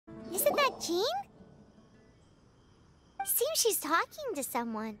Isn't that Jean? Seems she's talking to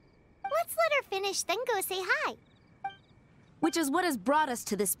someone. Let's let her finish, then go say hi. Which is what has brought us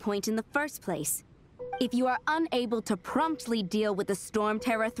to this point in the first place. If you are unable to promptly deal with the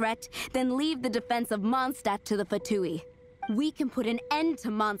Stormterror threat, then leave the defense of Mondstadt to the Fatui. We can put an end to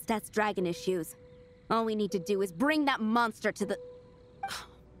Mondstadt's dragon issues. All we need to do is bring that monster to the...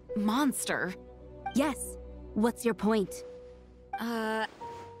 Monster? Yes. What's your point?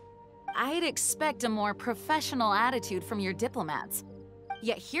 I'd expect a more professional attitude from your diplomats.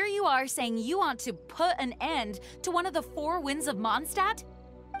 Yet here you are saying you want to put an end to one of the four winds of Mondstadt?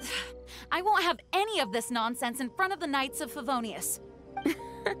 I won't have any of this nonsense in front of the Knights of Favonius.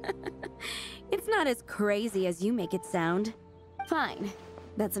 It's not as crazy as you make it sound. Fine.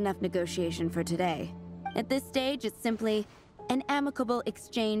 That's enough negotiation for today. At this stage, it's simply an amicable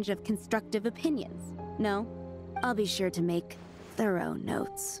exchange of constructive opinions. No? I'll be sure to make thorough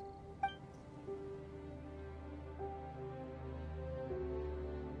notes.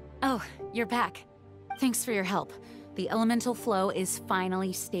 Oh, you're back. Thanks for your help. The elemental flow is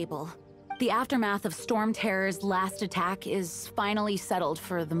finally stable. The aftermath of Stormterror's last attack is finally settled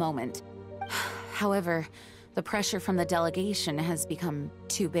for the moment. However, the pressure from the delegation has become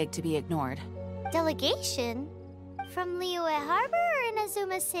too big to be ignored. Delegation? From Liyue Harbor or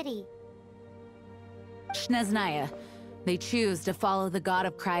Inazuma City? Snezhnaya. They choose to follow the god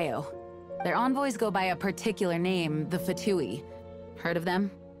of Cryo. Their envoys go by a particular name, the Fatui. Heard of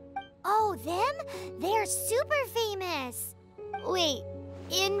them? Oh, them? They're super famous! Wait,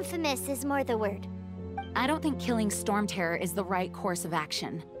 infamous is more the word. I don't think killing Stormterror is the right course of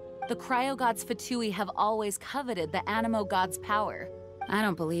action. The Cryo God's Fatui have always coveted the Animo God's power. I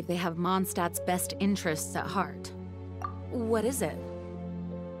don't believe they have Mondstadt's best interests at heart. What is it?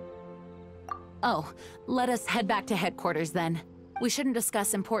 Oh, let us head back to headquarters then. We shouldn't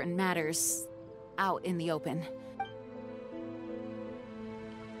discuss important matters out in the open.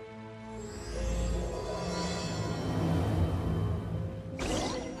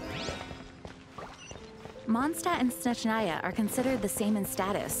 Mondstadt and Snezhnaya are considered the same in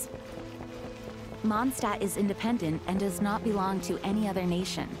status. Mondstadt is independent and does not belong to any other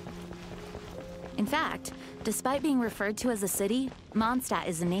nation. In fact, despite being referred to as a city, Mondstadt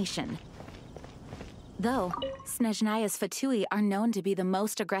is a nation. Though, Snezhnaya's Fatui are known to be the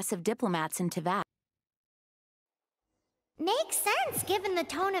most aggressive diplomats in Teyvat. Makes sense given the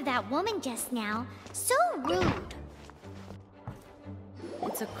tone of that woman just now. So rude.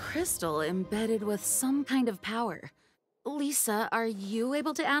 It's a crystal embedded with some kind of power. Lisa, are you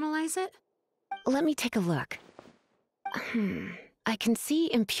able to analyze it? Let me take a look. I can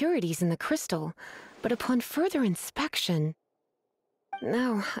see impurities in the crystal, but upon further inspection...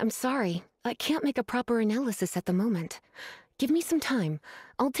 No, I'm sorry. I can't make a proper analysis at the moment. Give me some time.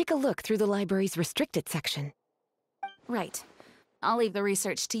 I'll take a look through the library's restricted section. Right. I'll leave the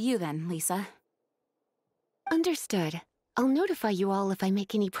research to you then, Lisa. Understood. I'll notify you all if I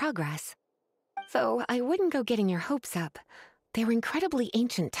make any progress. Though I wouldn't go getting your hopes up. They're incredibly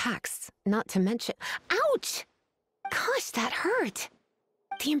ancient texts, not to mention— Ouch! Gosh, that hurt!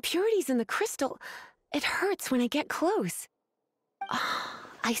 The impurities in the crystal— it hurts when I get close. Oh,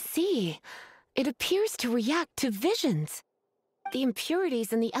 I see. It appears to react to visions. The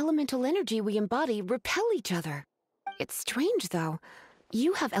impurities and the elemental energy we embody repel each other. It's strange, though.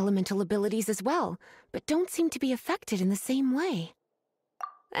 You have elemental abilities as well, but don't seem to be affected in the same way.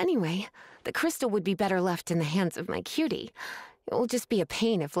 Anyway, the crystal would be better left in the hands of my cutie. It will just be a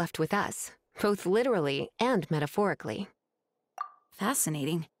pain if left with us, both literally and metaphorically.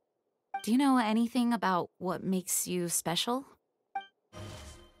 Fascinating. Do you know anything about what makes you special?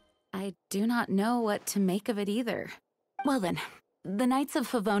 I do not know what to make of it either. Well then, the Knights of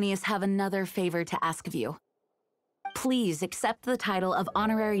Favonius have another favor to ask of you. Please accept the title of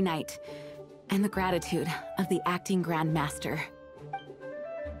Honorary Knight and the gratitude of the Acting Grand Master.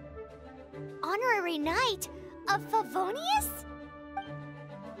 Honorary Knight of Favonius?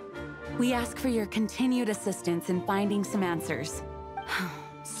 We ask for your continued assistance in finding some answers.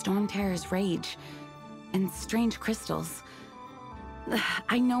 Stormterror's rage and strange crystals.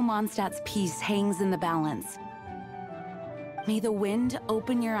 I know Mondstadt's peace hangs in the balance. May the wind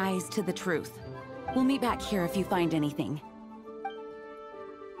open your eyes to the truth. We'll meet back here if you find anything.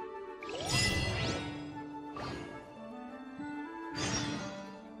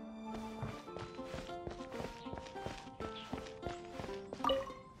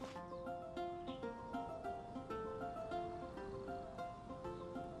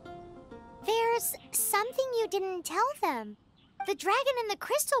 There's something you didn't tell them. The dragon and the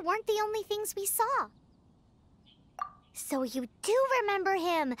crystal weren't the only things we saw. So you do remember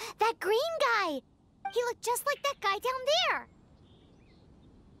him, that green guy! He looked just like that guy down there!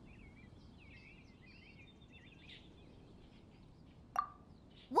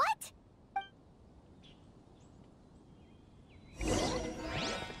 What?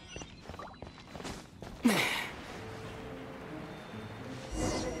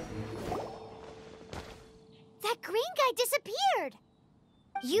 That green guy disappeared!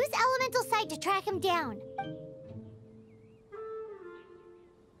 Use Elemental Sight to track him down.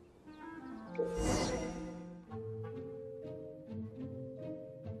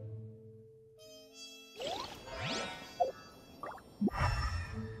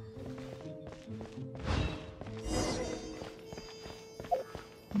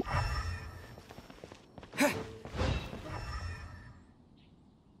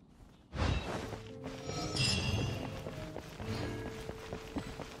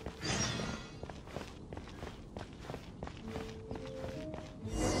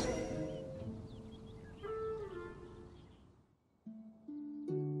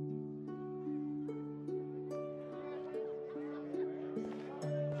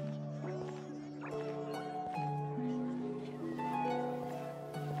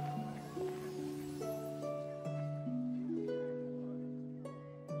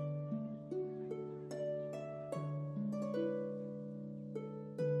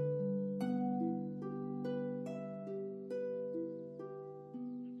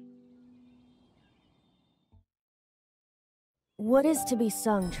 What is to be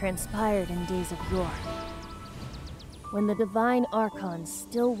sung transpired in days of yore, when the divine archons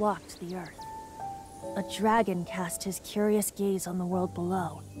still walked the earth. A dragon cast his curious gaze on the world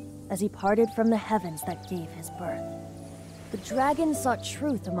below, as he parted from the heavens that gave his birth. The dragon sought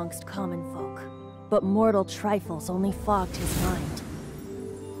truth amongst common folk, but mortal trifles only fogged his mind.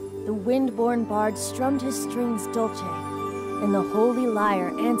 The wind-born bard strummed his strings dolce, and the holy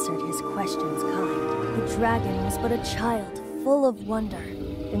lyre answered his questions kind. The dragon was but a child, full of wonder,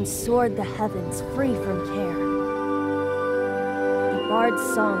 and soared the heavens free from care. The bard's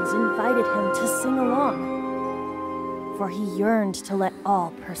songs invited him to sing along, for he yearned to let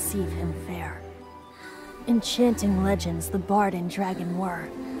all perceive him fair. Enchanting legends the bard and dragon were,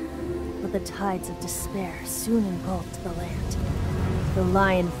 but the tides of despair soon engulfed the land. The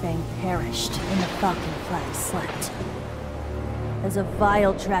lion fang perished, and the falcon flag slept, as a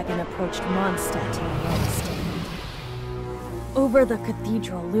vile dragon approached Mondstadt in a lone stand. Over the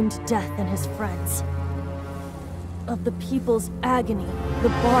cathedral loomed death and his friends. Of the people's agony, the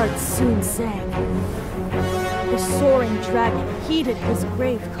bard soon sang. The soaring dragon heeded his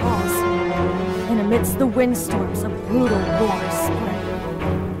grave calls, and amidst the windstorms a brutal war spread.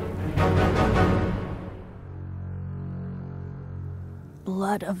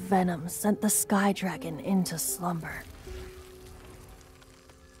 Blood of venom sent the sky dragon into slumber,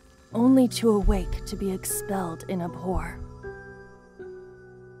 only to awake to be expelled in abhor.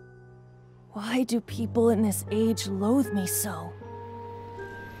 Why do people in this age loathe me so?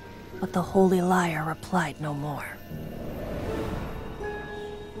 But the holy lyre replied no more.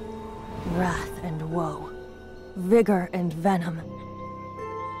 Wrath and woe, vigor and venom,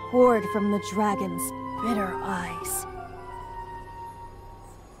 poured from the dragon's bitter eyes.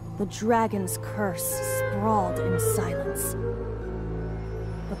 The dragon's curse sprawled in silence,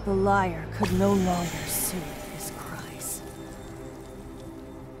 but the lyre could no longer soothe his cries.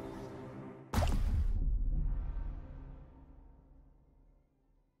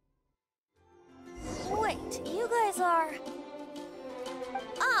 Wait, you guys are...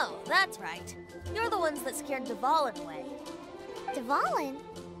 Oh, that's right. You're the ones that scared Dvalin away. Dvalin?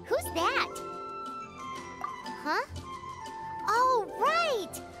 Who's that? Huh? Oh,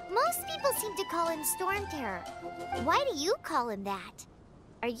 right! Most people seem to call him Stormterror. Why do you call him that?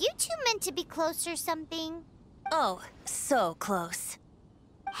 Are you two meant to be close or something? Oh, so close.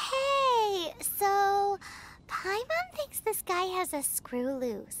 Hey, so... Paimon thinks this guy has a screw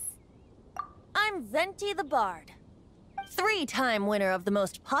loose. I'm Venti the Bard. 3-time winner of the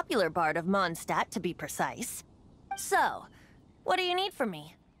most popular bard of Mondstadt, to be precise. So, what do you need from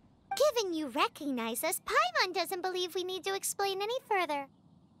me? Given you recognize us, Paimon doesn't believe we need to explain any further.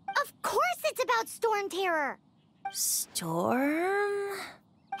 Of course it's about Stormterror! Storm?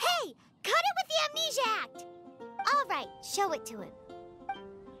 Hey! Cut it with the Amnesia Act! Alright, show it to him.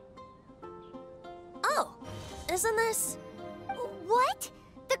 Oh, isn't this... What?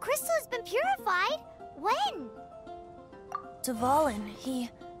 The crystal has been purified? When? Dvalin,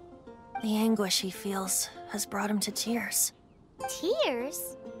 the anguish he feels has brought him to tears.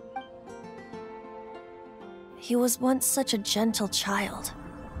 Tears? He was once such a gentle child,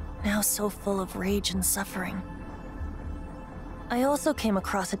 now so full of rage and suffering. I also came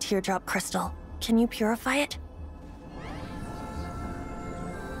across a teardrop crystal. Can you purify it?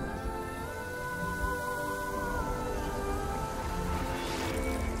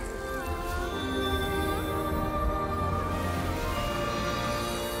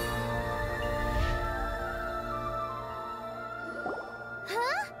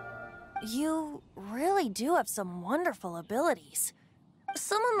 You really do have some wonderful abilities.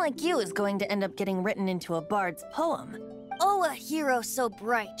 Someone like you is going to end up getting written into a bard's poem. Oh, a hero so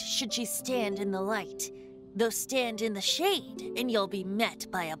bright should she stand in the light. Though stand in the shade, and you'll be met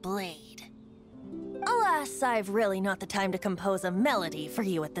by a blade. Alas, I've really not the time to compose a melody for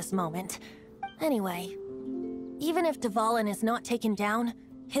you at this moment. Anyway, even if Dvalin is not taken down,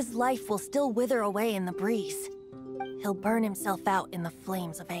 his life will still wither away in the breeze. He'll burn himself out in the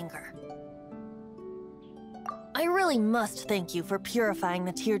flames of anger. I really must thank you for purifying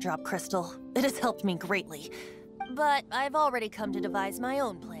the teardrop crystal. It has helped me greatly. But I've already come to devise my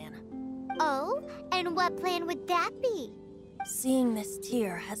own plan. Oh? And what plan would that be? Seeing this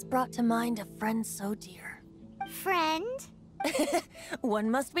tear has brought to mind a friend so dear. Friend?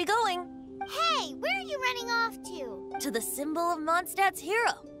 One must be going. Hey, where are you running off to? To the symbol of Mondstadt's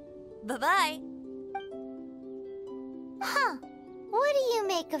hero. Bye-bye. Huh. What do you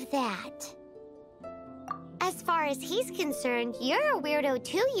make of that? As far as he's concerned, you're a weirdo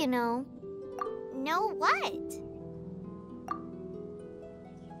too, you know. Know what?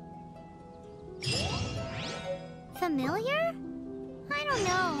 Familiar? I don't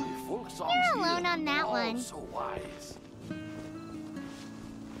know. You're alone on that one. So wise.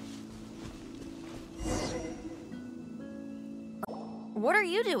 What are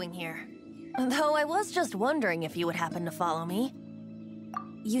you doing here? Though I was just wondering if you would happen to follow me.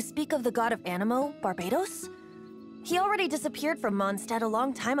 You speak of the god of Animo, Barbados? He already disappeared from Mondstadt a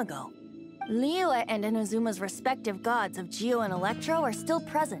long time ago. Liyue and Inazuma's respective gods of Geo and Electro are still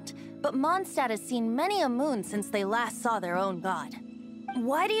present, but Mondstadt has seen many a moon since they last saw their own god.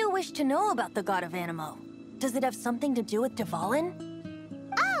 Why do you wish to know about the god of Animo? Does it have something to do with Dvalin?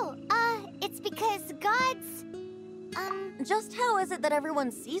 Oh, it's because gods... Just how is it that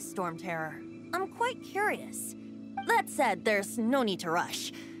everyone sees Stormterror? I'm quite curious. That said, there's no need to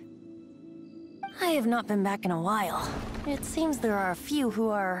rush. I have not been back in a while. It seems there are a few who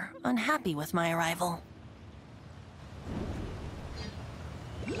are unhappy with my arrival.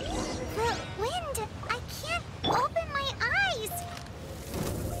 The wind! I can't open my eyes!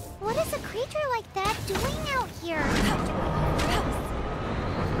 What is a creature like that doing out here?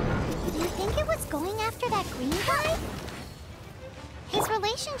 Do you think it was going after that green guy? His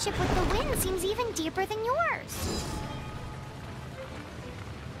relationship with the wind seems even deeper than yours.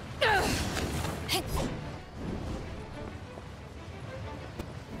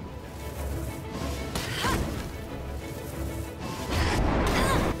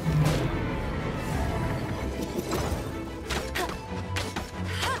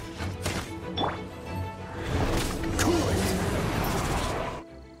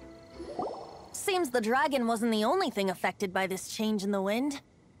 Seems the dragon wasn't the only thing affected by this change in the wind.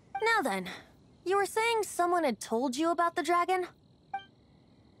 Now then, you were saying someone had told you about the dragon?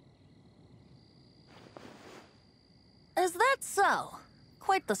 Is that so?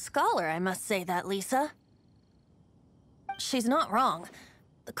 Quite the scholar, I must say that, Lisa. She's not wrong.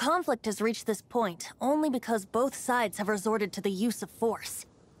 The conflict has reached this point only because both sides have resorted to the use of force.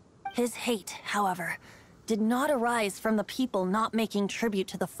 His hate, however, did not arise from the people not making tribute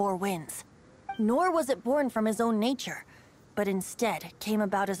to the Four Winds. Nor was it born from his own nature, but instead came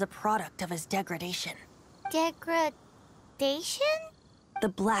about as a product of his degradation. Degradation? The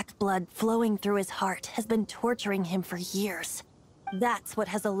black blood flowing through his heart has been torturing him for years. That's what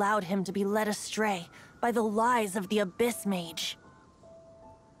has allowed him to be led astray by the lies of the Abyss Mage.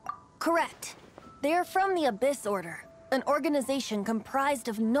 Correct. They are from the Abyss Order, an organization comprised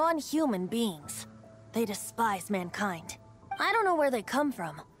of non-human beings. They despise mankind. I don't know where they come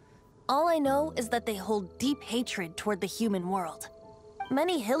from. All I know is that they hold deep hatred toward the human world.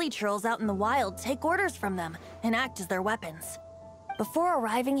 Many hilly trolls out in the wild take orders from them and act as their weapons. Before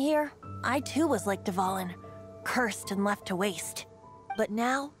arriving here, I too was like Dvalin, cursed and left to waste. But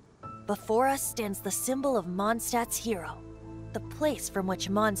now, before us stands the symbol of Mondstadt's hero, the place from which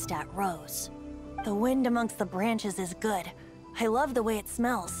Mondstadt rose. The wind amongst the branches is good. I love the way it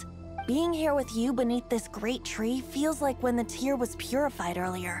smells. Being here with you beneath this great tree feels like when the tear was purified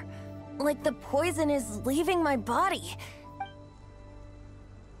earlier. Like the poison is leaving my body.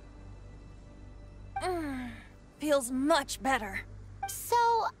 Feels much better. So,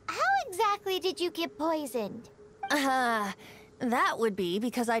 how exactly did you get poisoned? That would be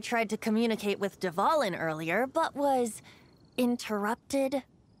because I tried to communicate with Dvalin earlier, but was interrupted.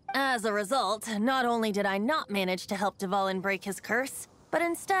 As a result, not only did I not manage to help Dvalin break his curse, but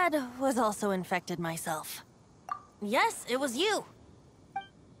instead was also infected myself. Yes, it was you.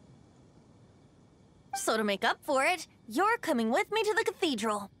 So to make up for it, you're coming with me to the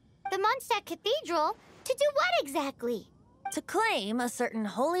cathedral. The Mondstadt Cathedral? To do what exactly? To claim a certain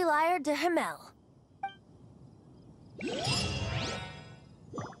holy lyre de Himmel.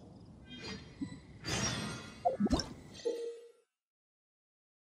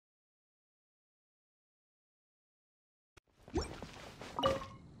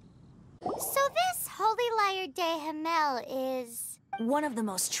 So this holy lyre de Himmel is... one of the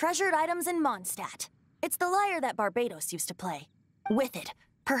most treasured items in Mondstadt. It's the lyre that Barbados used to play. With it,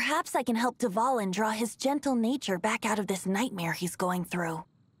 perhaps I can help Dvalin draw his gentle nature back out of this nightmare he's going through.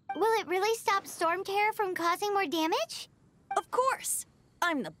 Will it really stop Stormterror from causing more damage? Of course!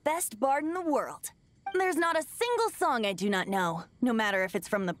 I'm the best bard in the world. There's not a single song I do not know, no matter if it's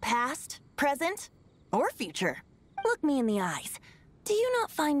from the past, present, or future. Look me in the eyes. Do you not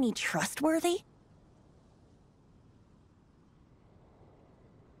find me trustworthy?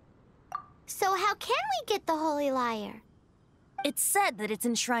 So how can we get the holy lyre? It's said that it's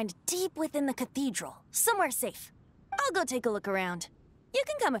enshrined deep within the cathedral, somewhere safe. I'll go take a look around. You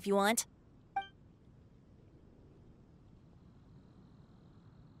can come if you want.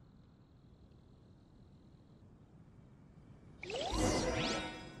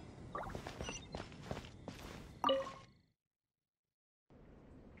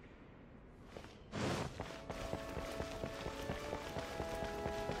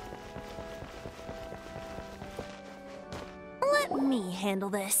 Let me handle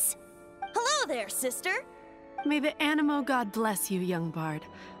this. Hello there, sister! May the Animo God bless you, young bard.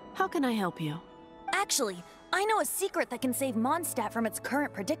 How can I help you? Actually, I know a secret that can save Mondstadt from its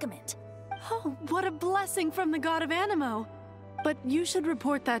current predicament. Oh, what a blessing from the god of Animo! But you should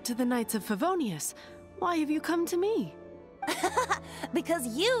report that to the Knights of Favonius. Why have you come to me? Because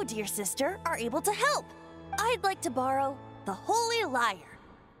you, dear sister, are able to help. I'd like to borrow the Holy Lyre.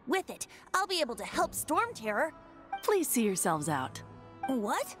 With it, I'll be able to help Stormterror. Please see yourselves out.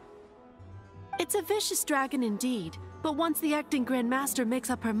 What? It's a vicious dragon indeed, but once the acting Grand Master makes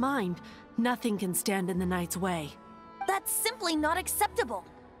up her mind, nothing can stand in the Knight's way. That's simply not acceptable.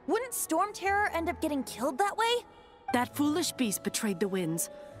 Wouldn't Stormterror end up getting killed that way? That foolish beast betrayed the winds.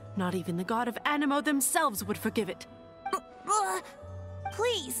 Not even the god of Animo themselves would forgive it.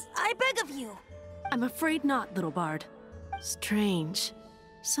 Please, I beg of you. I'm afraid not, little bard. Strange.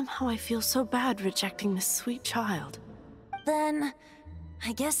 Somehow I feel so bad rejecting this sweet child. Then,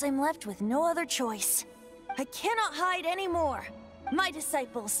 I guess I'm left with no other choice. I cannot hide anymore. My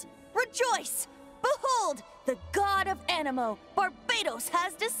disciples, rejoice! Behold, the god of Animo, Barbados,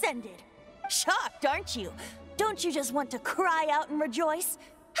 has descended. Shocked, aren't you? Don't you just want to cry out and rejoice?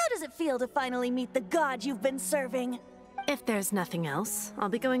 How does it feel to finally meet the god you've been serving? If there's nothing else, I'll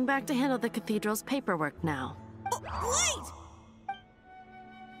be going back to handle the cathedral's paperwork now. Oh, wait!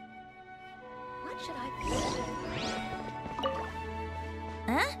 What should I...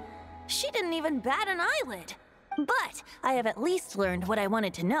 Huh? She didn't even bat an eyelid. But I have at least learned what I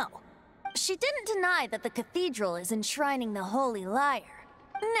wanted to know. She didn't deny that the cathedral is enshrining the Holy Lyre.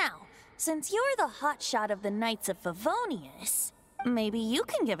 Now, since you're the hotshot of the Knights of Favonius, maybe you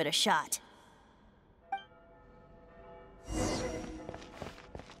can give it a shot.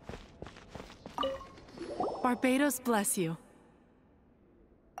 Barbados bless you.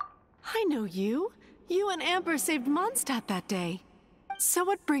 I know you. You and Amber saved Mondstadt that day. So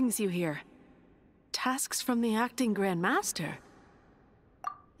what brings you here? Tasks from the acting Grand Master?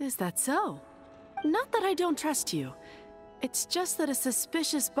 Is that so? Not that I don't trust you. It's just that a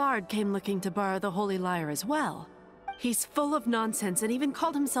suspicious bard came looking to borrow the Holy Lyre as well. He's full of nonsense and even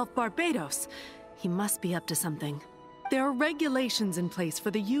called himself Barbados. He must be up to something. There are regulations in place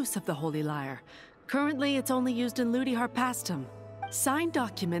for the use of the Holy Lyre. Currently, it's only used in Ludi Harpastum. Signed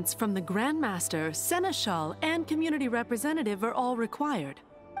documents from the Grand Master, Seneschal, and Community Representative are all required.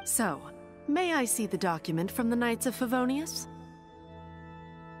 So, may I see the document from the Knights of Favonius?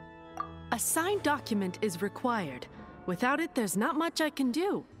 A signed document is required. Without it, there's not much I can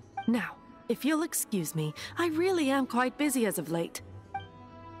do. Now, if you'll excuse me, I really am quite busy as of late.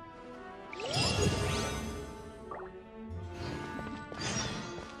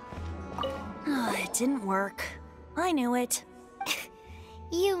 It didn't work. I knew it.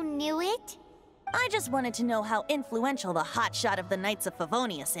 You knew it? I just wanted to know how influential the hotshot of the Knights of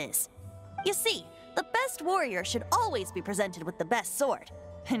Favonius is. You see, the best warrior should always be presented with the best sword.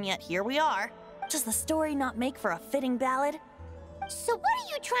 And yet here we are. Does the story not make for a fitting ballad? So what are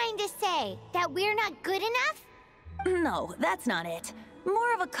you trying to say? That we're not good enough? No, that's not it.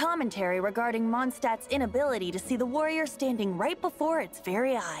 More of a commentary regarding Mondstadt's inability to see the warrior standing right before its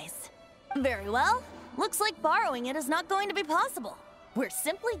very eyes. Very well. Looks like borrowing it is not going to be possible. We're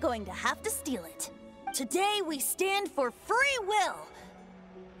simply going to have to steal it. Today we stand for free will.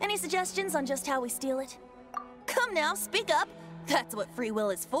 Any suggestions on just how we steal it? Come now, speak up. That's what free will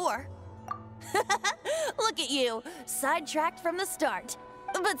is for. Look at you, sidetracked from the start.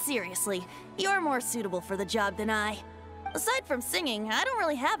 But seriously, you're more suitable for the job than I. Aside from singing, I don't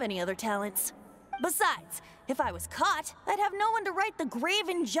really have any other talents. Besides, if I was caught, I'd have no one to right the grave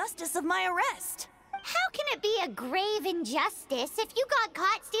injustice of my arrest. How can it be a grave injustice if you got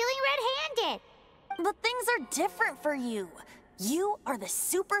caught stealing red-handed? But things are different for you. You are the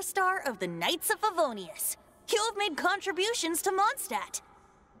superstar of the Knights of Favonius. You have made contributions to Mondstadt.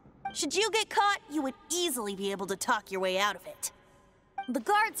 Should you get caught, you would easily be able to talk your way out of it. The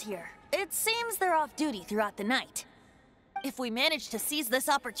guards here, it seems they're off duty throughout the night. If we manage to seize this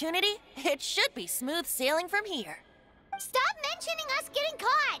opportunity, it should be smooth sailing from here. Stop mentioning us getting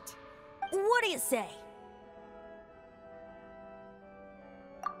caught! What do you say?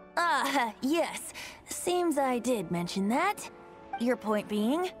 Yes. Seems I did mention that. Your point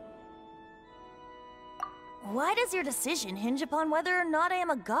being? Why does your decision hinge upon whether or not I am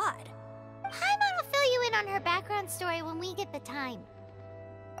a god? Paimon will fill you in on her background story when we get the time.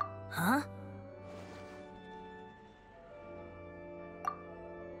 Huh?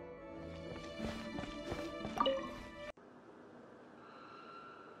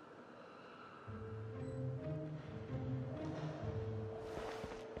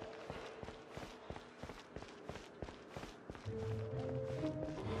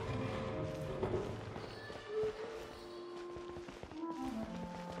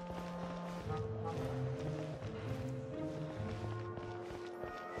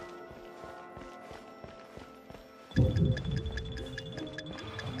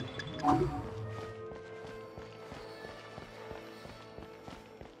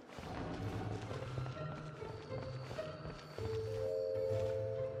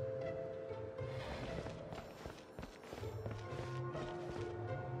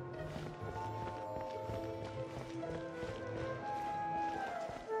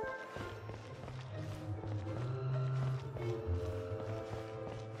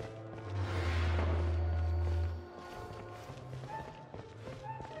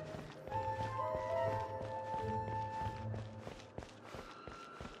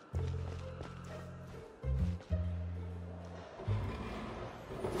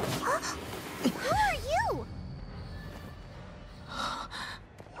 Who are you?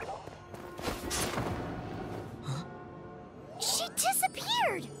 She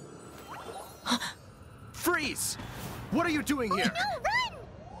disappeared! Freeze! What are you doing here? No,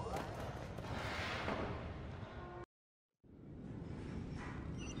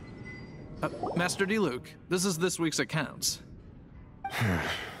 run! Master Diluc, this is this week's accounts.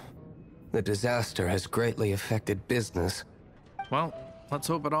 The disaster has greatly affected business. Well, let's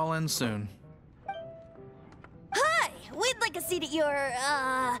hope it all ends soon. Hi! We'd like a seat at your,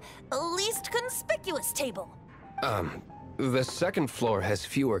 least conspicuous table. The second floor has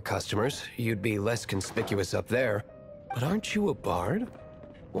fewer customers. You'd be less conspicuous up there. But aren't you a bard?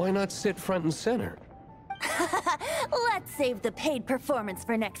 Why not sit front and center? Let's save the paid performance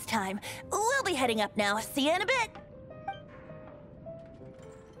for next time. We'll be heading up now. See you in a bit.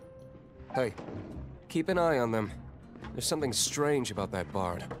 Hey, keep an eye on them. There's something strange about that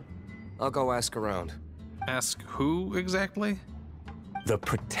bard. I'll go ask around. Ask who exactly? The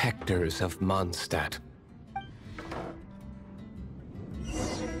protectors of Mondstadt.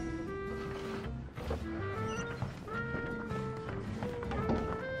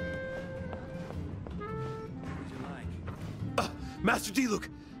 Master Diluc,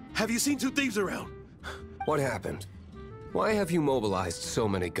 have you seen two thieves around? What happened? Why have you mobilized so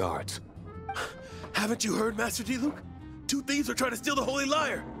many guards? Haven't you heard, Master Diluc? Two thieves are trying to steal the Holy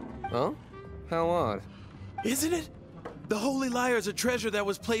Lyre. Huh? How odd. Isn't it? The Holy Lyre is a treasure that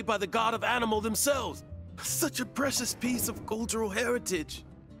was played by the god of animal themselves. Such a precious piece of cultural heritage.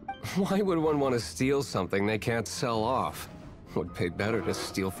 Why would one want to steal something they can't sell off? Would pay better to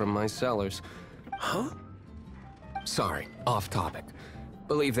steal from my sellers. Huh? Sorry, off topic.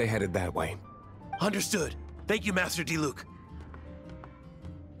 Believe they headed that way. Understood. Thank you, Master Diluc.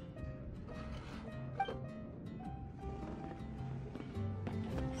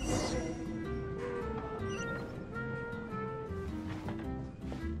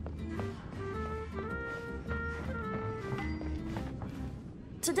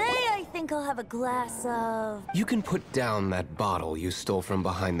 Today, I think I'll have a glass of... You can put down that bottle you stole from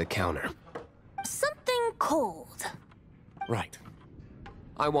behind the counter. something cold. Right.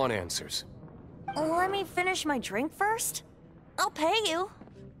 I want answers. Let me finish my drink first. I'll pay you.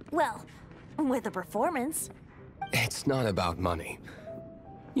 Well, with a performance. It's not about money.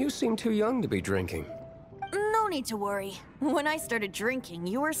 You seem too young to be drinking. No need to worry. When I started drinking,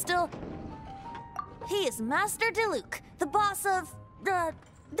 you were still... He is Master Diluc, the boss of...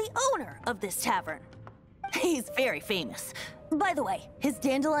 the owner of this tavern. He's very famous. By the way, his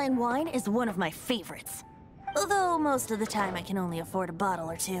dandelion wine is one of my favorites. Although most of the time I can only afford a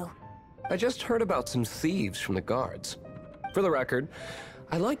bottle or two. I just heard about some thieves from the guards. For the record,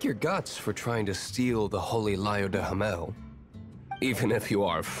 I like your guts for trying to steal the Holy Lyre de Hamel. Even if you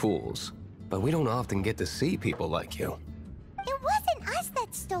are fools. But we don't often get to see people like you. It wasn't us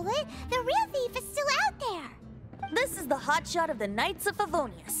that stole it. The real thief is still out there. This is the hotshot of the Knights of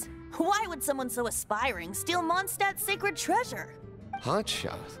Favonius. Why would someone so aspiring steal Mondstadt's sacred treasure?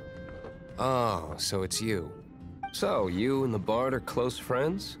 Hotshot? Oh, so it's you. So, you and the Bard are close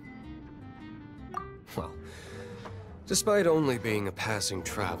friends? Well, despite only being a passing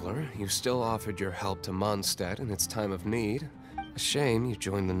traveler, you still offered your help to Mondstadt in its time of need. A shame you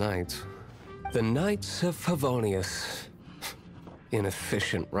joined the Knights. The Knights of Favonius.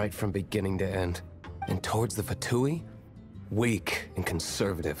 Inefficient right from beginning to end. And towards the Fatui? Weak and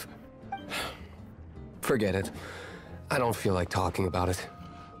conservative. Forget it. I don't feel like talking about it.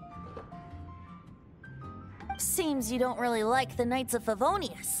 Seems you don't really like the Knights of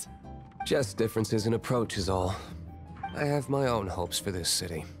Favonius. Just differences in approach is all. I have my own hopes for this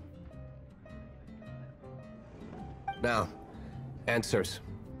city. Now, answers.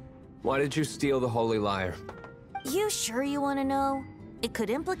 Why did you steal the Holy Lyre? You sure you want to know? It could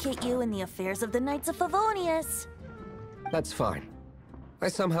implicate you in the affairs of the Knights of Favonius. That's fine. I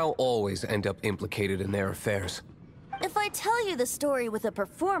somehow always end up implicated in their affairs. If I tell you the story with a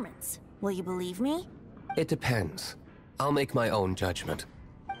performance, will you believe me? It depends. I'll make my own judgment.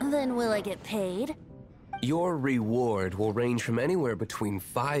 Then will I get paid? Your reward will range from anywhere between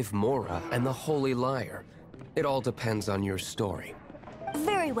 5 Mora and the Holy Lyre. It all depends on your story.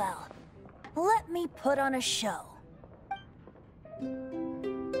 Very well. Let me put on a show.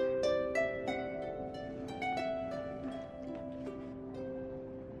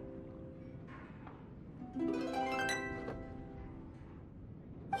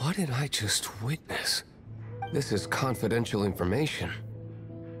 What did I just witness? This is confidential information.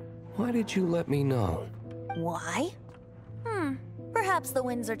 Why did you let me know? Why? Perhaps the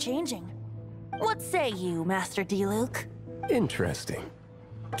winds are changing. What say you, Master Diluc? Interesting.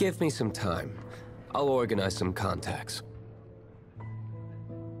 Give me some time. I'll organize some contacts.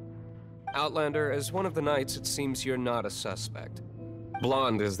 Outlander, as one of the Knights, it seems you're not a suspect.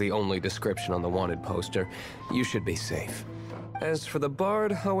 Blonde is the only description on the wanted poster. You should be safe. As for the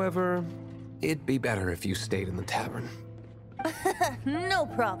Bard, however, it'd be better if you stayed in the tavern. No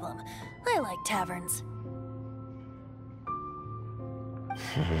problem. I like taverns.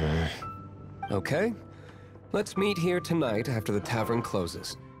 Okay. Let's meet here tonight after the tavern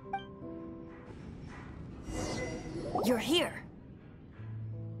closes. You're here.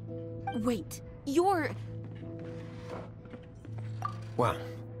 Wait, you're... Well,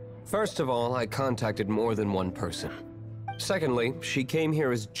 first of all, I contacted more than one person. Secondly, she came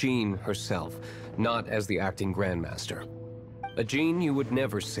here as Jean herself, not as the acting Grandmaster. A Jean you would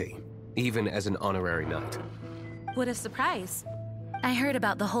never see, even as an honorary knight. What a surprise. I heard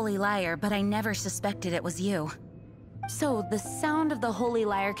about the Holy Lyre, but I never suspected it was you. So, the sound of the Holy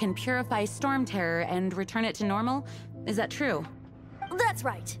Lyre can purify Stormterror and return it to normal? Is that true? That's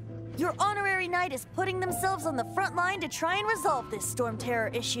right. Your honorary knight is putting themselves on the front line to try and resolve this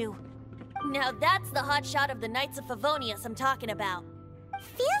Stormterror issue. Now that's the hotshot of the Knights of Favonius I'm talking about.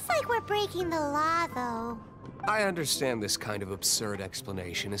 Feels like we're breaking the law, though. I understand this kind of absurd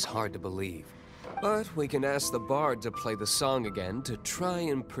explanation is hard to believe. But we can ask the Bard to play the song again to try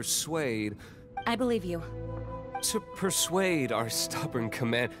and persuade... I believe you. To persuade our stubborn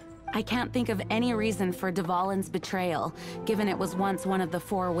command... I can't think of any reason for Dvalin's betrayal, given it was once one of the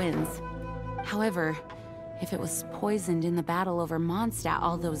 4 winds. However, if it was poisoned in the battle over Mondstadt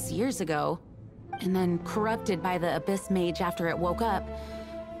all those years ago, and then corrupted by the Abyss Mage after it woke up,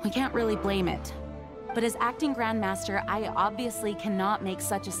 we can't really blame it. But as acting Grandmaster, I obviously cannot make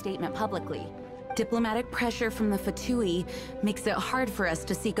such a statement publicly. Diplomatic pressure from the Fatui makes it hard for us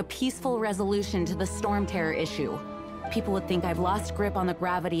to seek a peaceful resolution to the Stormterror issue. People would think I've lost grip on the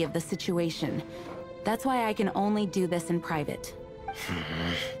gravity of the situation. That's why I can only do this in private.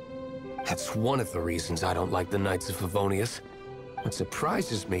 That's one of the reasons I don't like the Knights of Favonius. What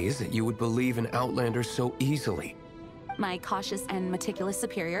surprises me is that you would believe an Outlander so easily. My cautious and meticulous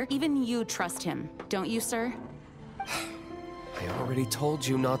superior, even you trust him, don't you, sir? I already told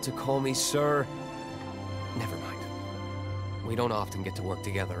you not to call me sir. Never mind. We don't often get to work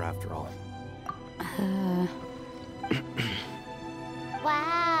together after all.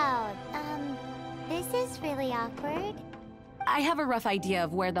 Wow, this is really awkward. I have a rough idea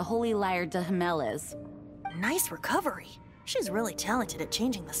of where the Holy Lyre de Himmel is. Nice recovery. She's really talented at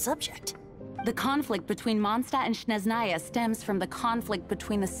changing the subject. The conflict between Mondstadt and Snezhnaya stems from the conflict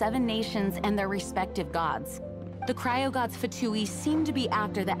between the 7 nations and their respective gods. The cryo-gods Fatui seem to be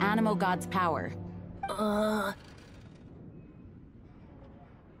after the Animo god's power.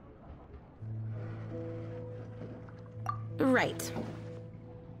 Right.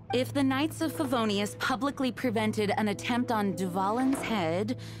 If the Knights of Favonius publicly prevented an attempt on Dvalin's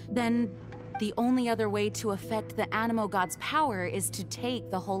head, then the only other way to affect the Animo god's power is to take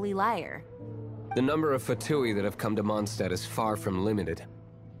the Holy Lyre. The number of Fatui that have come to Mondstadt is far from limited.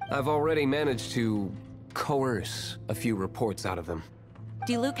 I've already managed to coerce a few reports out of them.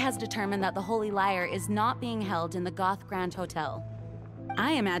 Diluc has determined that the Holy Lyre is not being held in the Goth Grand Hotel.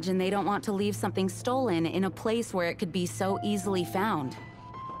 I imagine they don't want to leave something stolen in a place where it could be so easily found.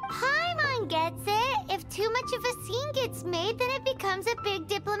 Paimon gets it. If too much of a scene gets made, then it becomes a big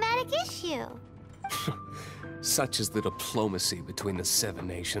diplomatic issue. Such is the diplomacy between the 7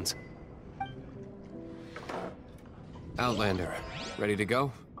 nations. Outlander, ready to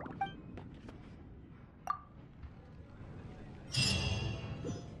go?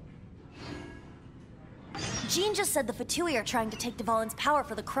 Jean just said the Fatui are trying to take Dvalin's power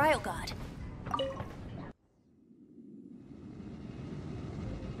for the Cryo God.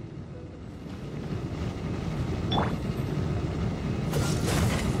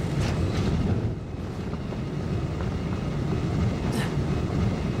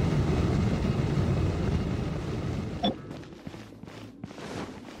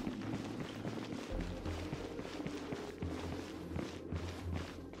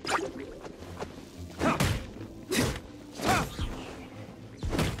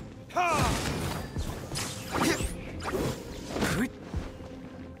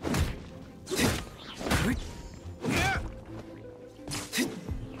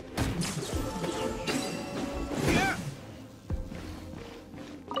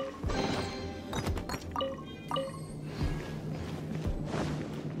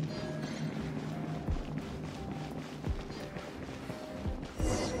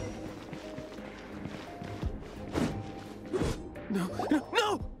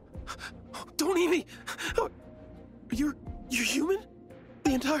 No! Don't eat me! You're human?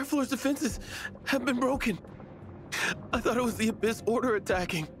 The entire floor's defenses have been broken. I thought it was the Abyss Order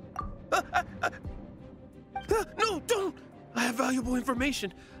attacking. No, don't! I have valuable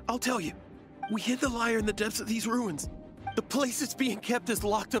information. I'll tell you. We hid the lyre in the depths of these ruins. The place it's being kept is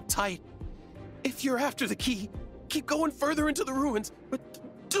locked up tight. If you're after the key, keep going further into the ruins, but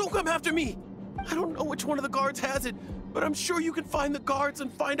don't come after me. I don't know which one of the guards has it, but I'm sure you can find the guards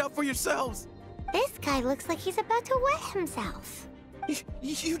and find out for yourselves. This guy looks like he's about to wet himself.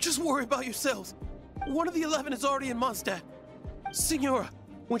 You just worry about yourselves. One of the 11 is already in Mondstadt. Signora,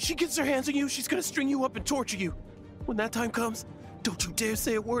 when she gets her hands on you, she's gonna string you up and torture you. When that time comes, don't you dare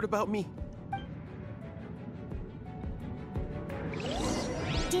say a word about me.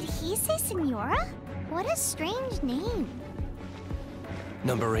 Did he say Signora? What a strange name.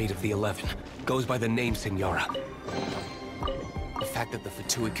 Number 8 of the 11 goes by the name Signora. The fact that the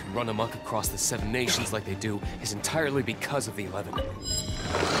Fatui can run amok across the 7 nations like they do is entirely because of the 11. We need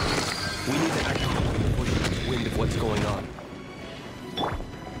to act before you get wind of what's going on.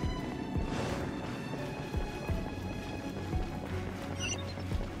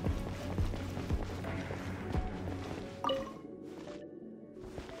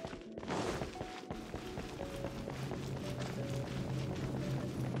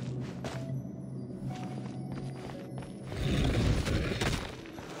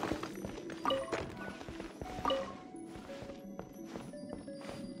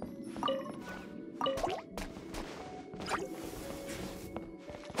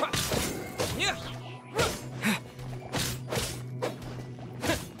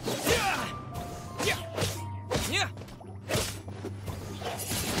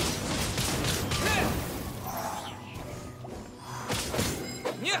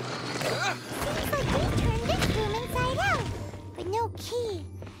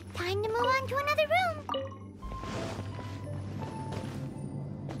 Time to move on to another room.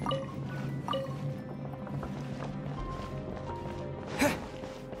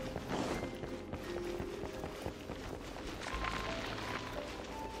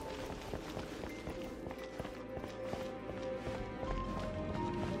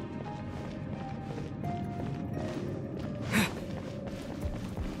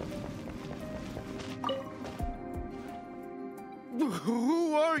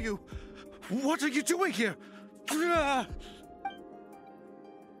 Who are you? What are you doing here?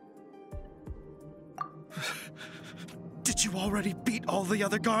 Did you already beat all the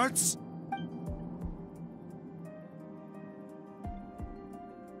other guards?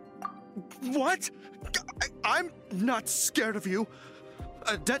 What? I'm not scared of you.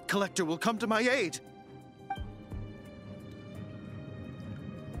 A debt collector will come to my aid.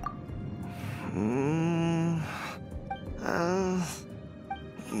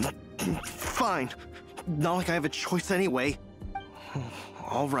 Fine. Not like I have a choice anyway.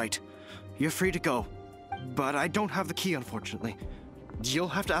 All right. You're free to go. But I don't have the key, unfortunately. You'll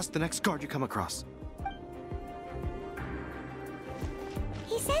have to ask the next guard you come across.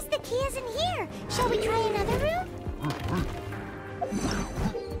 He says the key isn't here. Shall we try another room?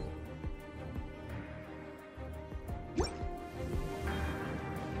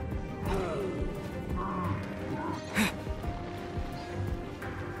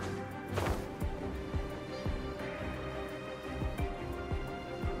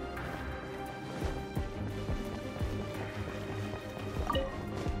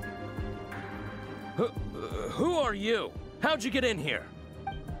 Who are you? How'd you get in here?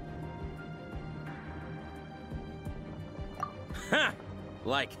 Ha!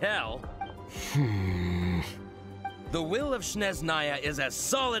 Like hell. The will of Snezhnaya is as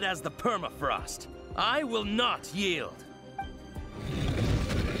solid as the permafrost. I will not yield.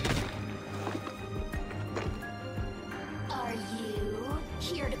 Are you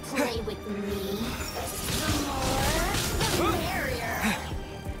here to play with me? The more, the merrier.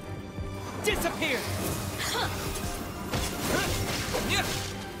 Disappear!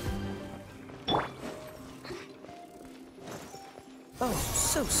 Oh,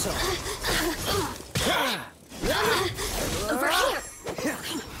 so sorry. Over here!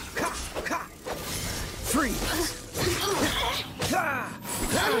 Freeze!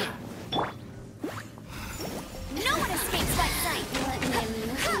 No one escapes that sight! Let me amuse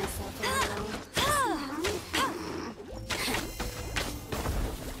myself a little.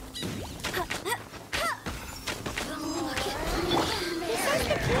 He says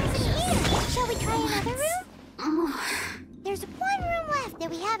the key isn't here. Shall we try another room? There's one room left that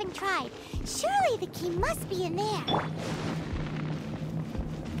we haven't tried. Surely the key must be in there.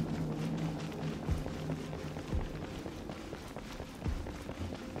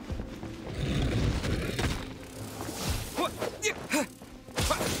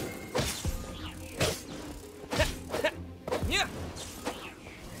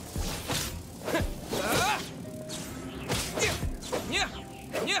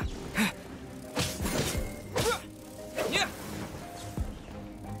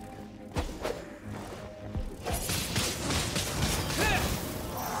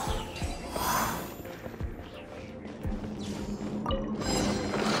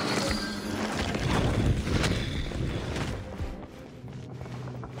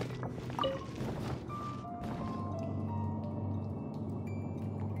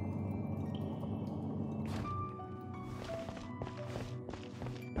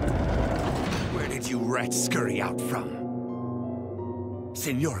 You rats scurry out from?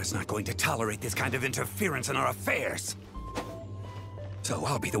 Signora's not going to tolerate this kind of interference in our affairs. So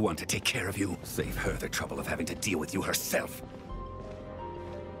I'll be the one to take care of you. Save her the trouble of having to deal with you herself.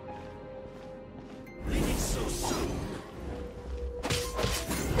 Leaving so soon.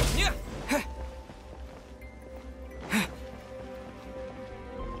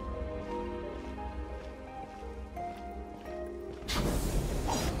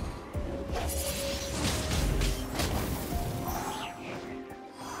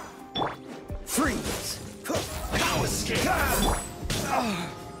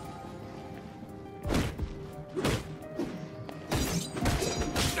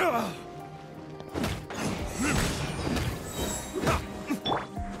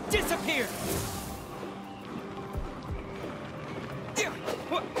 Disappear!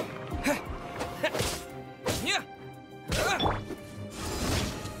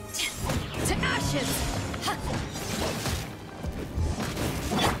 To ashes!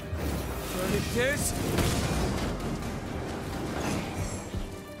 Furnitus?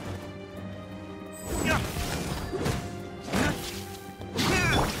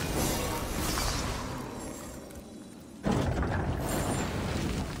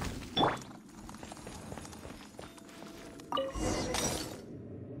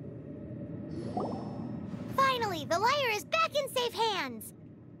 Finally, the lyre is back in safe hands.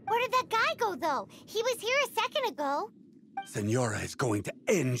 Where did that guy go, though? He was here a second ago. Signora is going to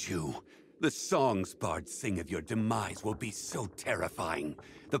end you. The songs bards sing of your demise will be so terrifying.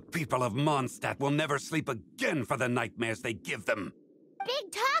 The people of Mondstadt will never sleep again for the nightmares they give them.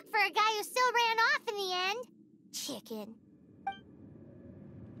 Big talk for a guy who still ran off in the end. Chicken.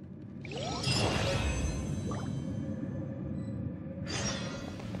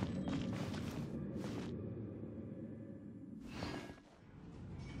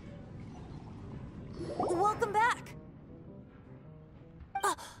 Welcome back.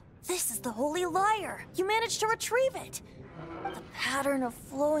 This is the Holy Lyre. You managed to retrieve it. The pattern of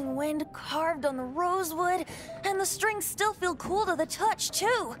flowing wind carved on the rosewood, and the strings still feel cool to the touch,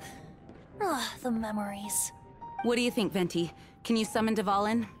 too. The memories. What do you think, Venti? Can you summon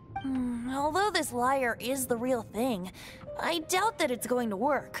Dvalin? Although this lyre is the real thing, I doubt that it's going to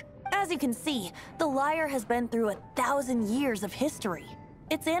work. As you can see, the lyre has been through 1,000 years of history.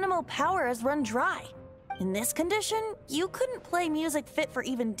 Its animal power has run dry. In this condition, you couldn't play music fit for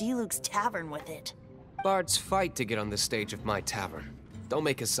even Diluc's tavern with it. Bards fight to get on the stage of my tavern. Don't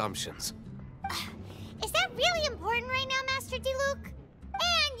make assumptions. Is that really important right now, Master Diluc?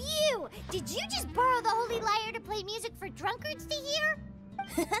 And you! Did you just borrow the Holy Lyre to play music for drunkards to hear?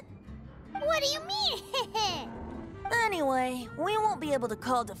 What do you mean? Anyway, we won't be able to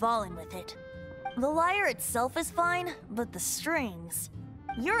call Dvalin with it. The lyre itself is fine, but the strings...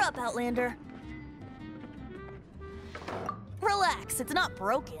 You're up, Outlander. Relax, it's not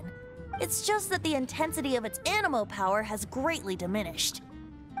broken. It's just that the intensity of its animo power has greatly diminished.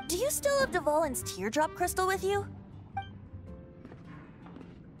 Do you still have Dvalin's teardrop crystal with you?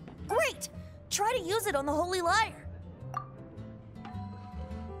 Great! Try to use it on the Holy Lyre.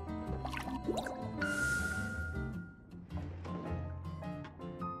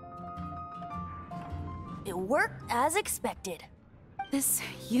 It worked as expected. This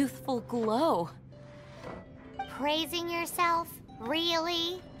youthful glow. Praising yourself?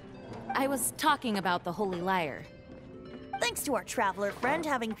 Really? I was talking about the Holy Lyre. Thanks to our traveler friend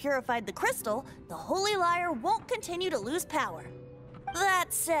having purified the crystal, the Holy Lyre won't continue to lose power. That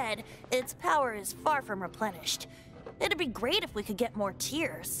said, its power is far from replenished. It'd be great if we could get more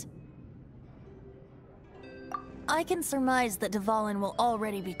tears. I can surmise that Dvalin will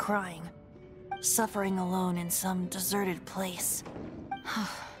already be crying, suffering alone in some deserted place.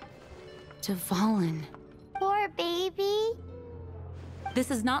 Dvalin. Poor baby. This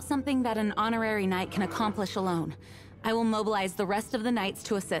is not something that an honorary knight can accomplish alone. I will mobilize the rest of the knights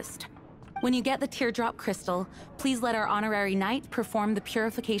to assist. When you get the teardrop crystal, please let our honorary knight perform the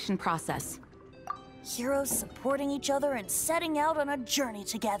purification process. Heroes supporting each other and setting out on a journey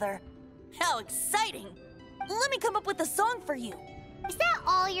together. How exciting! Let me come up with a song for you. Is that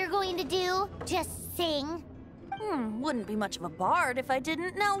all you're going to do? Just sing? Wouldn't be much of a bard if I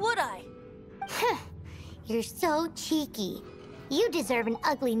didn't, now would I? You're so cheeky. You deserve an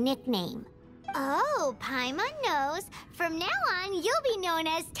ugly nickname. Oh, Paimon knows. From now on, you'll be known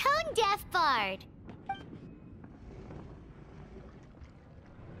as Tone Deaf Bard.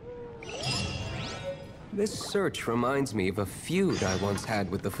 This search reminds me of a feud I once had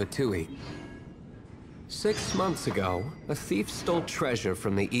with the Fatui. 6 months ago, a thief stole treasure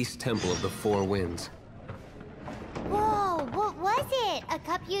from the East Temple of the Four Winds. Whoa, what was it? A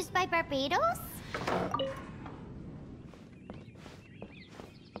cup used by Barbados?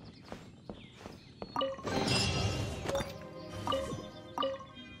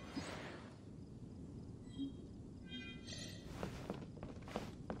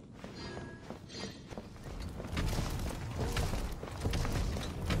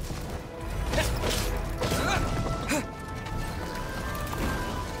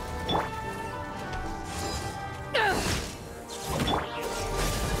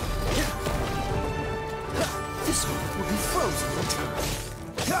 This one will be frozen in time.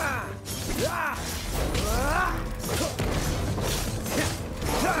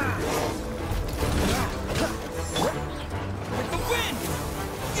 With the wind!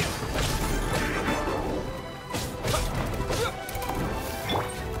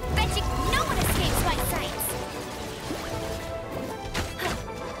 Magic, no one escapes my sights!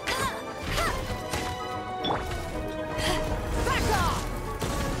 Back off!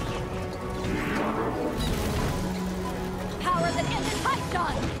 Power that isn't hyped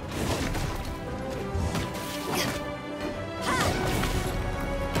on!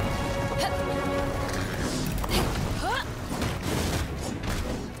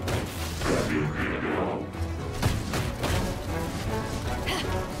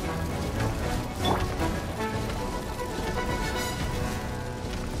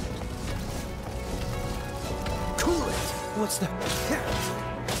 Cool it! What's that?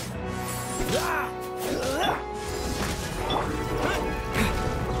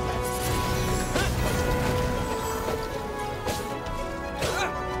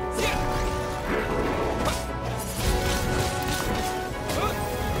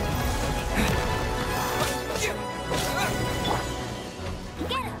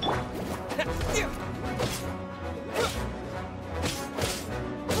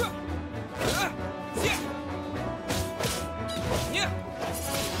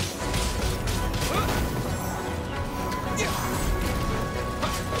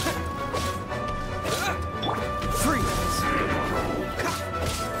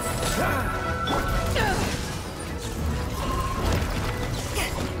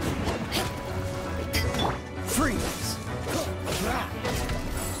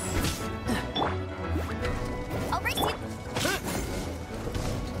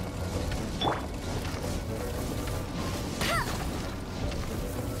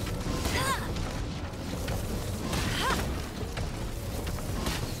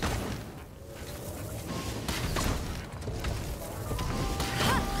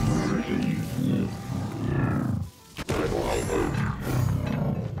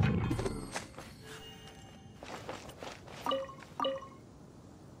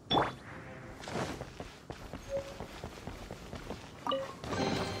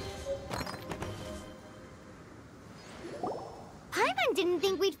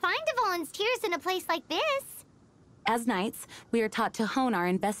 didn't think we'd find volunteers in a place like this. As knights, we are taught to hone our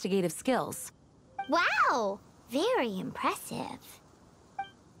investigative skills. Wow! Very impressive.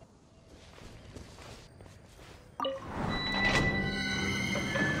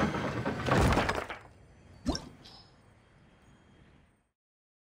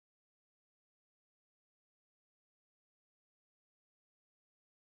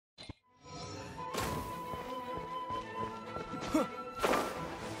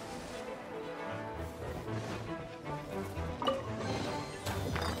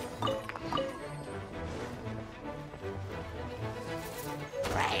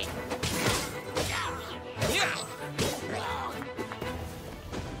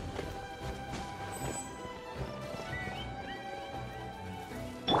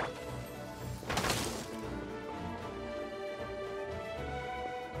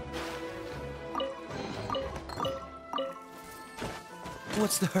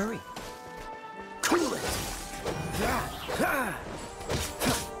 What's the hurry? Cool it!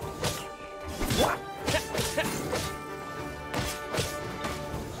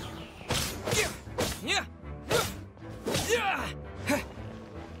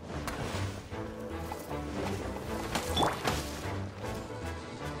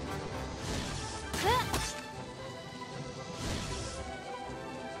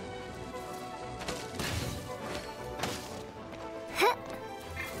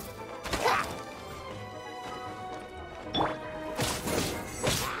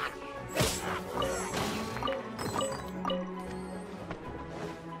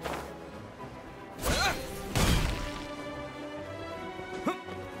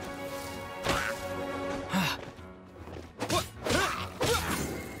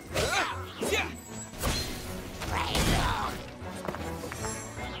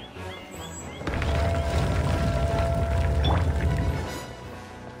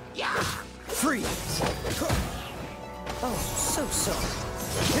 Freeze! Oh, so sorry.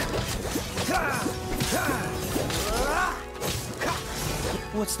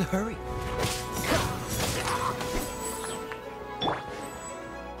 What's the hurry?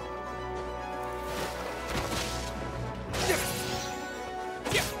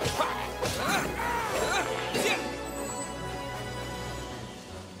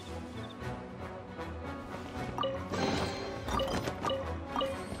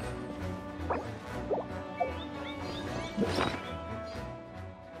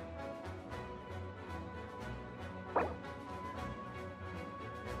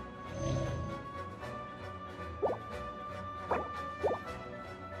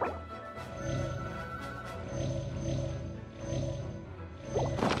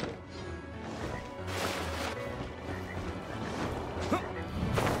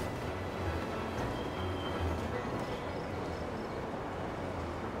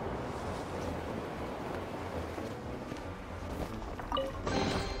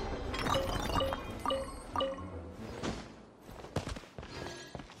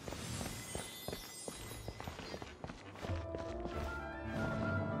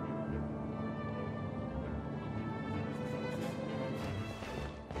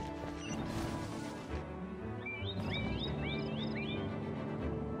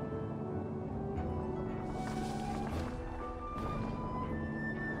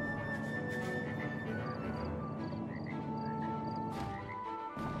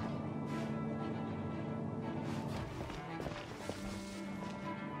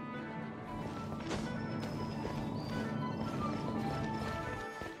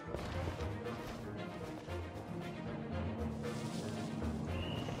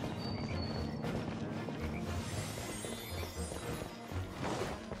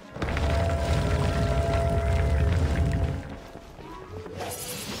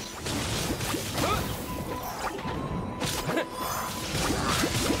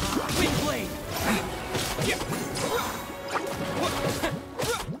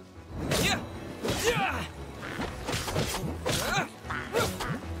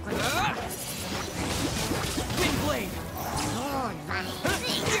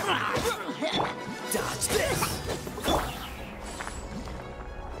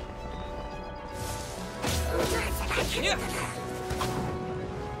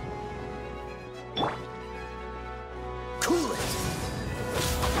 Cool it!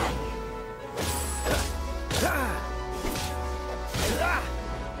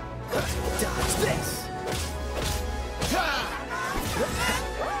 Dodge this!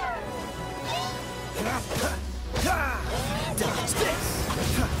 Dodge this!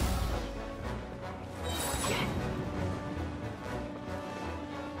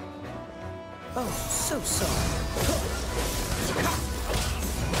 Oh, so sorry.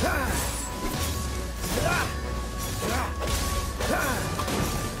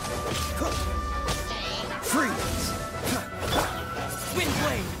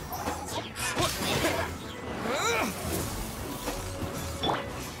 blade!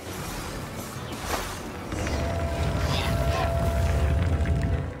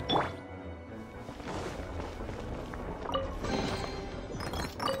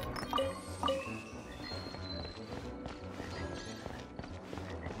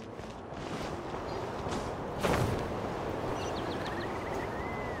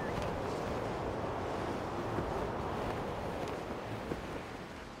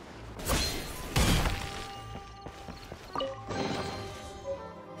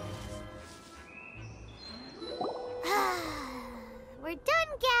 We're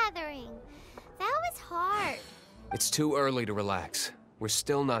done gathering. That was hard. It's too early to relax. We're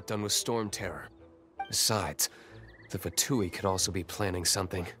still not done with Stormterror. Besides, the Fatui could also be planning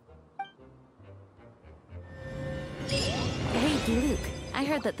something. Hey, Luke. I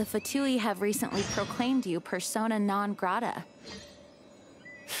heard that the Fatui have recently proclaimed you persona non grata.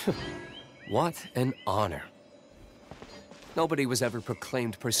 What an honor. Nobody was ever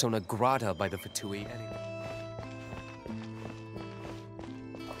proclaimed persona grata by the Fatui anyway.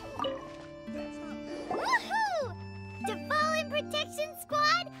 Woohoo! Fallen Protection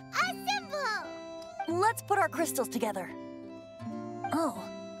Squad, assemble! Let's put our crystals together. Oh.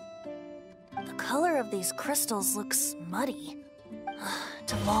 The color of these crystals looks muddy.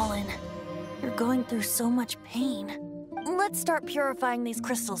 Tavalin, you're going through so much pain. Let's start purifying these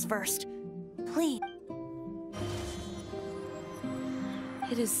crystals first. Please.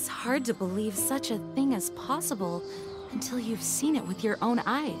 It is hard to believe such a thing is possible until you've seen it with your own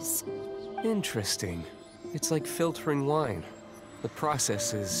eyes. Interesting. It's like filtering wine. The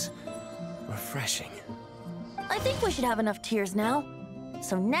process is refreshing. I think we should have enough tears now.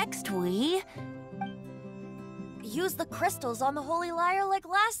 So next we use the crystals on the Holy Lyre like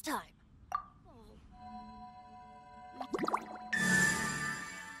last time.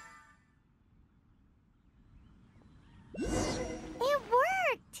 It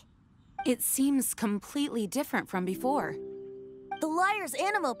worked! It seems completely different from before. The Lyre's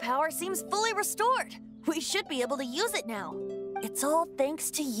animo power seems fully restored. We should be able to use it now. It's all thanks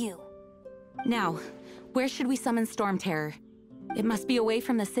to you. Now, where should we summon Stormterror? It must be away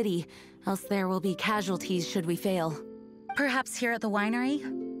from the city, else there will be casualties should we fail. Perhaps here at the winery?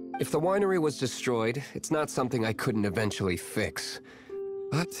 If the winery was destroyed, it's not something I couldn't eventually fix.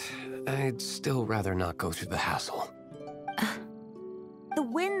 But I'd still rather not go through the hassle. The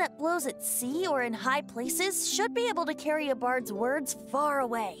wind that blows at sea or in high places should be able to carry a bard's words far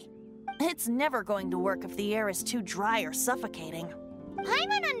away. It's never going to work if the air is too dry or suffocating.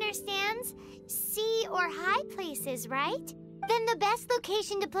 Paimon understands sea or high places, right? Then the best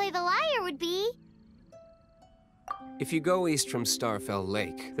location to play the lyre would be... If you go east from Starfell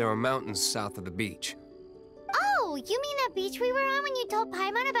Lake, there are mountains south of the beach. Oh, you mean that beach we were on when you told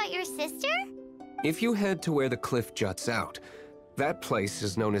Paimon about your sister? If you head to where the cliff juts out, that place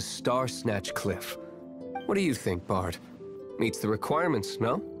is known as Star Snatch Cliff. What do you think, Bard? Meets the requirements,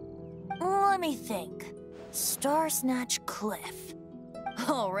 no? Let me think. Star Snatch Cliff.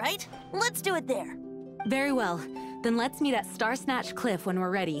 All right, let's do it there. Very well. Then let's meet at Star Snatch Cliff when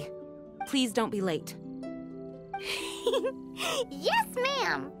we're ready. Please don't be late. Yes,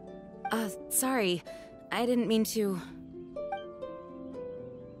 ma'am! Sorry. I didn't mean to...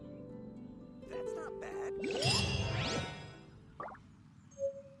 That's not bad.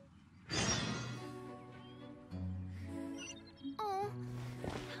 Oh.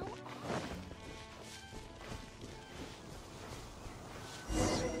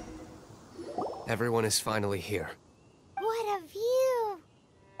 Everyone is finally here. What a view!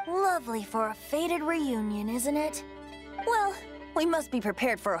 Lovely for a fated reunion, isn't it? Well, we must be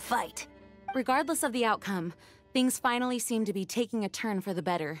prepared for a fight. Regardless of the outcome, things finally seem to be taking a turn for the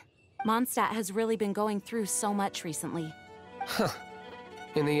better. Mondstadt has really been going through so much recently. Huh.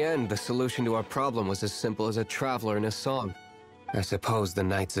 In the end, the solution to our problem was as simple as a traveler and a song. I suppose the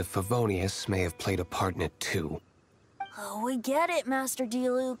Knights of Favonius may have played a part in it too. Oh, we get it, Master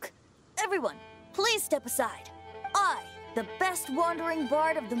Diluc. Everyone, please step aside. I, the best wandering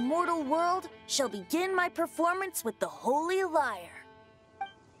bard of the mortal world, shall begin my performance with the Holy Lyre.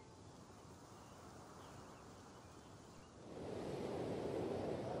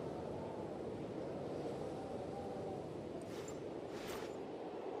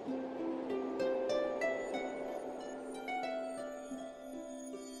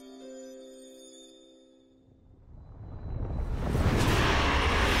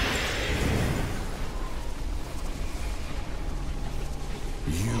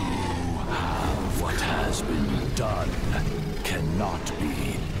 Cannot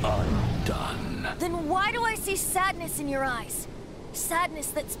be undone. Then why do I see sadness in your eyes? Sadness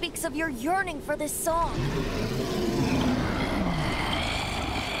that speaks of your yearning for this song.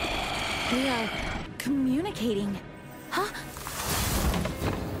 We are communicating. Huh?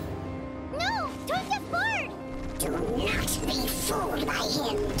 No! Turn the Bard! Do not be fooled by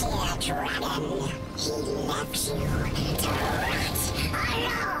him, dear dragon. He left you to rot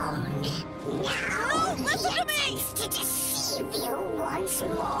alone. Now listen to me! attempts to deceive you once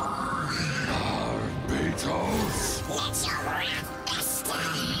more. Beatles! Let your wrath fester.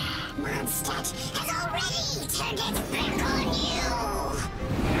 Mondstadt has already turned its back on you.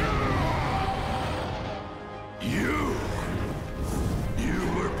 You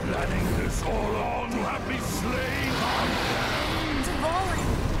were planning this all along to have me slain on Dvalin!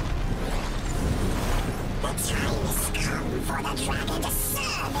 The time has come for the dragon to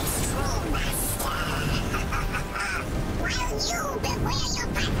serve its true master. While you beware your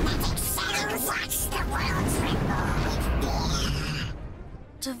pathetic shadows, watch the world tremble with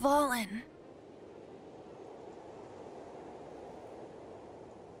fear. Dvalin.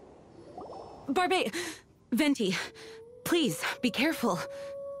 Venti, please, be careful.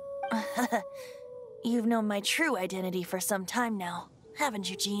 You've known my true identity for some time now, haven't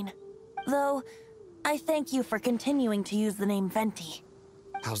you, Jean? Though, I thank you for continuing to use the name Venti.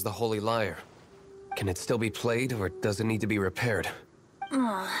 How's the Holy Lyre? Can it still be played, or does it need to be repaired?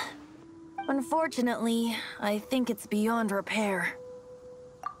 Unfortunately, I think it's beyond repair.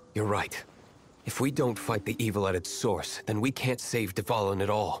 You're right. If we don't fight the evil at its source, then we can't save Dvalin at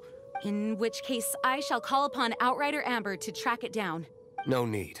all. In which case, I shall call upon Outrider Amber to track it down. No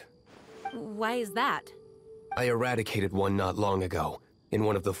need. Why is that? I eradicated one not long ago, in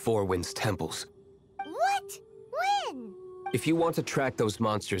one of the Four Winds temples. What? When? If you want to track those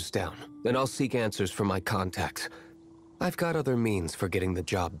monsters down, then I'll seek answers from my contacts. I've got other means for getting the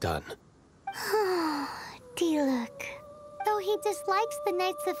job done. Diluc. Though he dislikes the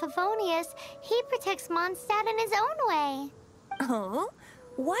Knights of Favonius, he protects Mondstadt in his own way. Oh?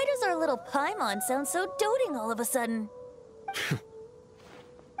 Why does our little Paimon sound so doting all of a sudden?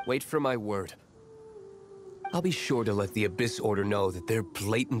 Wait for my word. I'll be sure to let the Abyss Order know that their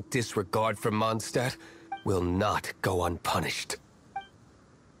blatant disregard for Mondstadt will not go unpunished.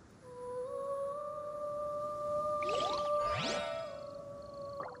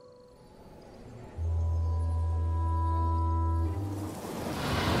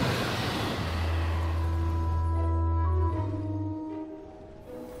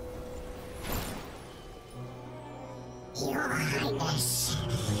 Your Highness,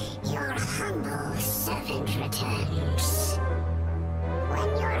 your humble servant returns. When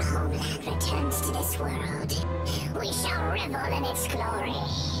your homeland returns to this world, we shall revel in its glory.